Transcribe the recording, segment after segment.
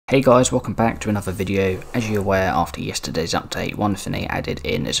Hey guys, welcome back to another video. As you're aware, after yesterday's update, one thing they added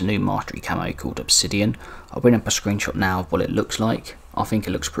in is a new mastery camo called Obsidian. I'll bring up a screenshot now of what it looks like. I think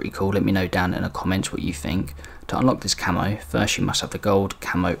it looks pretty cool. Let me know down in the comments what you think. To unlock this camo, first you must have the gold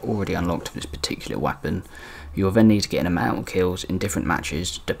camo already unlocked for this particular weapon. You will then need to get an amount of kills in different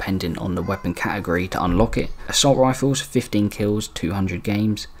matches depending on the weapon category to unlock it. Assault rifles, 15 kills, 200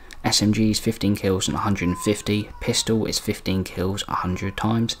 games. SMG is 15 kills and 150, pistol is 15 kills 100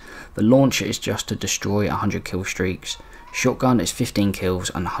 times, the launcher is just to destroy 100 kill streaks, shotgun is 15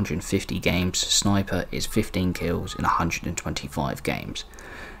 kills and 150 games, sniper is 15 kills in 125 games.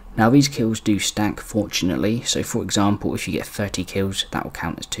 Now these kills do stack fortunately, so for example if you get 30 kills that will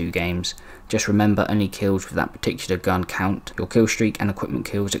count as 2 games. Just remember only kills with that particular gun count, your kill streak and equipment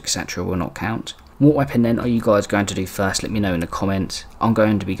kills etc will not count. What weapon then are you guys going to do first? Let me know in the comments. I'm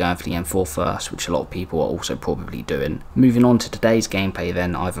going to be going for the M4 first, which a lot of people are also probably doing. Moving on to today's gameplay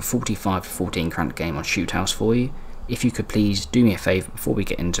then, I have a 45 to 14 cranked game on Shoot House for you. If you could please do me a favour before we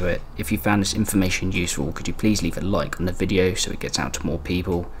get into it. If you found this information useful, could you please leave a like on the video so it gets out to more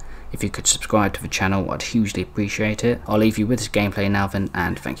people. If you could subscribe to the channel, I'd hugely appreciate it. I'll leave you with this gameplay now then,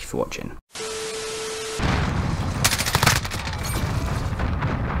 and thank you for watching.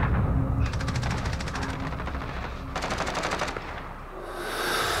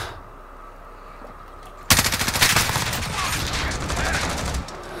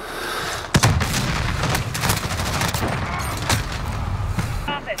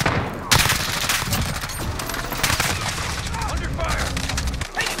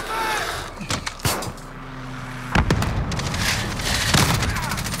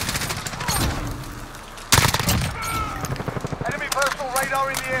 Radar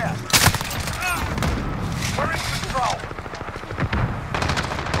in the air. We're in control.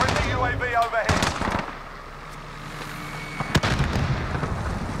 Bring the UAV overhead.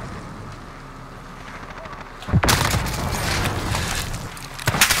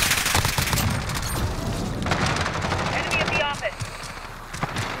 Enemy at the office.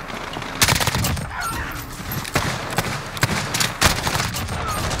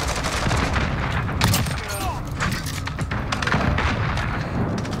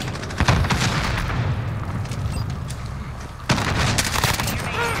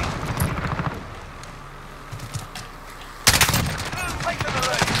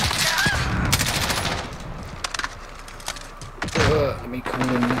 Let me call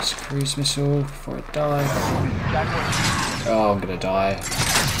in this cruise missile before I die. Oh, I'm gonna die.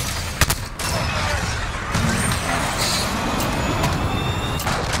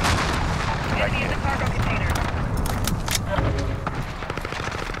 Enemy in the cargo container.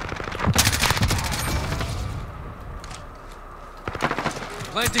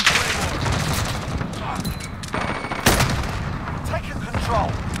 Planting claymore. Taking control.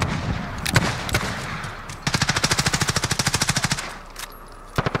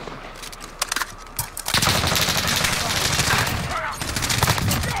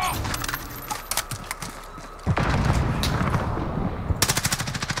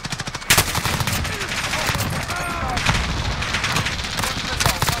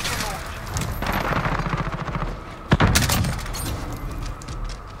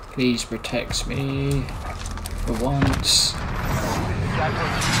 Please protect me for once.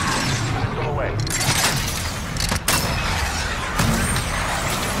 Go away.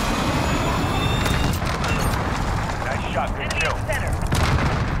 Nice shot, good kill.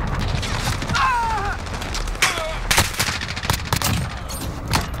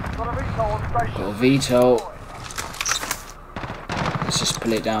 Got a VTOL. Let's just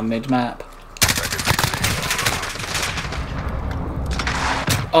pull it down mid-map.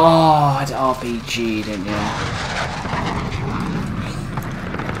 Oh, I had RPG, didn't you?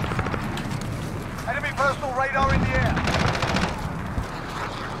 Enemy personal radar in the air.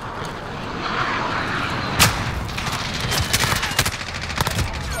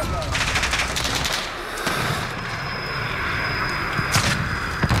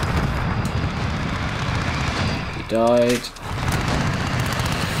 He died.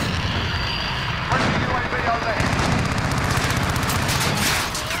 Bring the UAV overhead.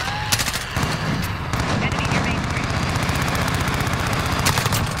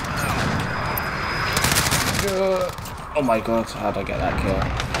 Oh my god, how'd I get that kill?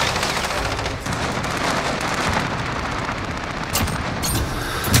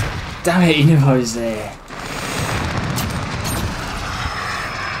 Damn it, you knew I was there.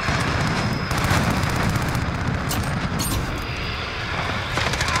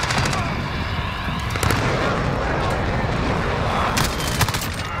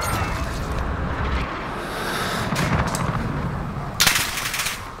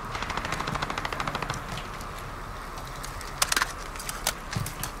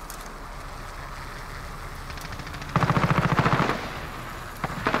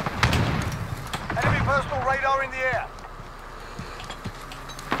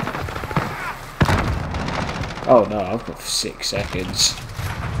 Oh no, I've got 6 seconds.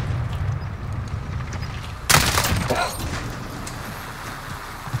 Oh.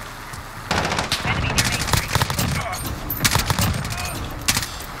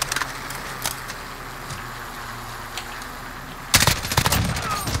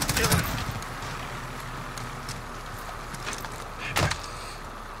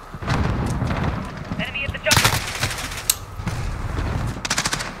 Enemy at the jungle.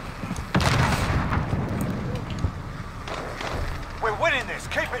 We're winning this.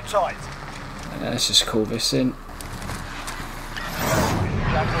 Keep it tight. Let's just call this in.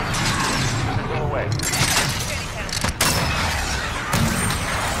 All away.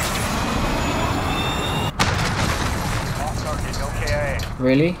 Mark target, no KIA.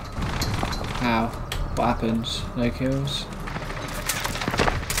 Really? How? What happens? No kills?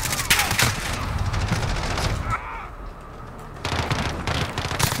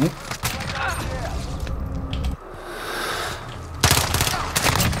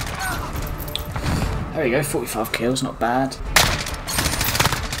 There we go, 45 kills, not bad.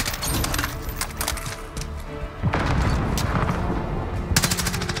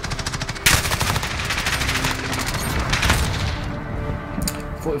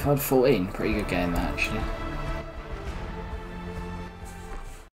 $45-14, pretty good game that actually.